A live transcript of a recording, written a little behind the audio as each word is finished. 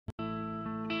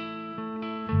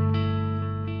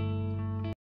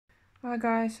Hi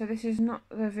guys, so this is not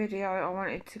the video I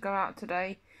wanted to go out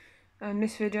today.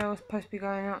 This video was supposed to be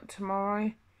going out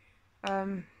tomorrow,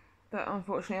 but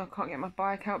unfortunately I can't get my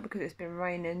bike out because it's been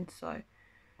raining, so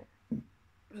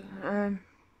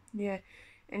yeah.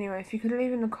 Anyway, if you could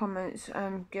leave in the comments,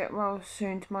 get well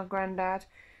soon to my granddad,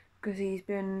 because he's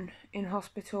been in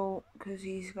hospital because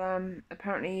he's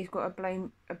apparently he's got a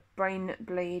brain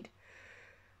bleed.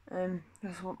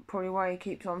 Probably why he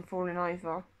keeps on falling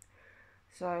over.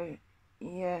 So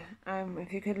yeah,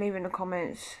 if you could leave in the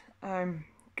comments,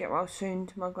 get well soon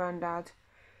to my granddad.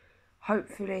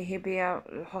 Hopefully he'll be out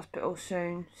of the hospital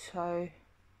soon. So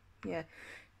yeah,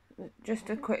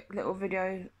 just a quick little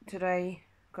video today,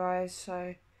 guys.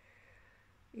 So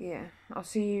yeah, I'll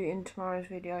see you in tomorrow's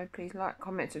video. Please like,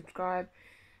 comment, subscribe.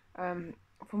 For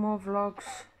more vlogs,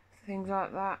 things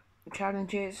like that,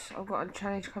 challenges. I've got a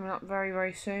challenge coming up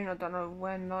very soon. I don't know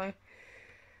when though.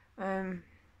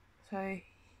 So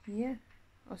yeah,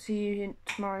 I'll see you in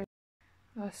tomorrow.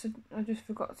 I just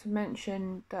forgot to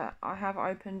mention that I have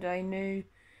opened a new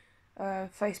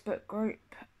Facebook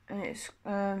group, and it's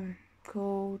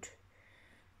called,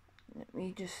 let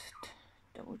me just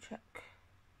double check,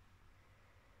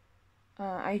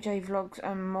 AJ Vlogs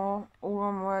and More, all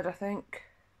one word I think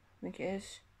it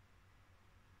is.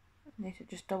 I need to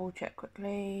just double check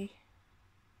quickly.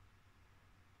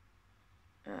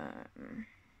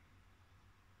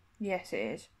 Yes, it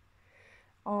is.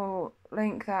 I'll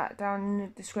link that down in the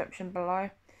description below.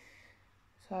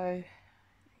 So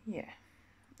yeah,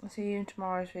 I'll see you in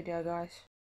tomorrow's video, guys.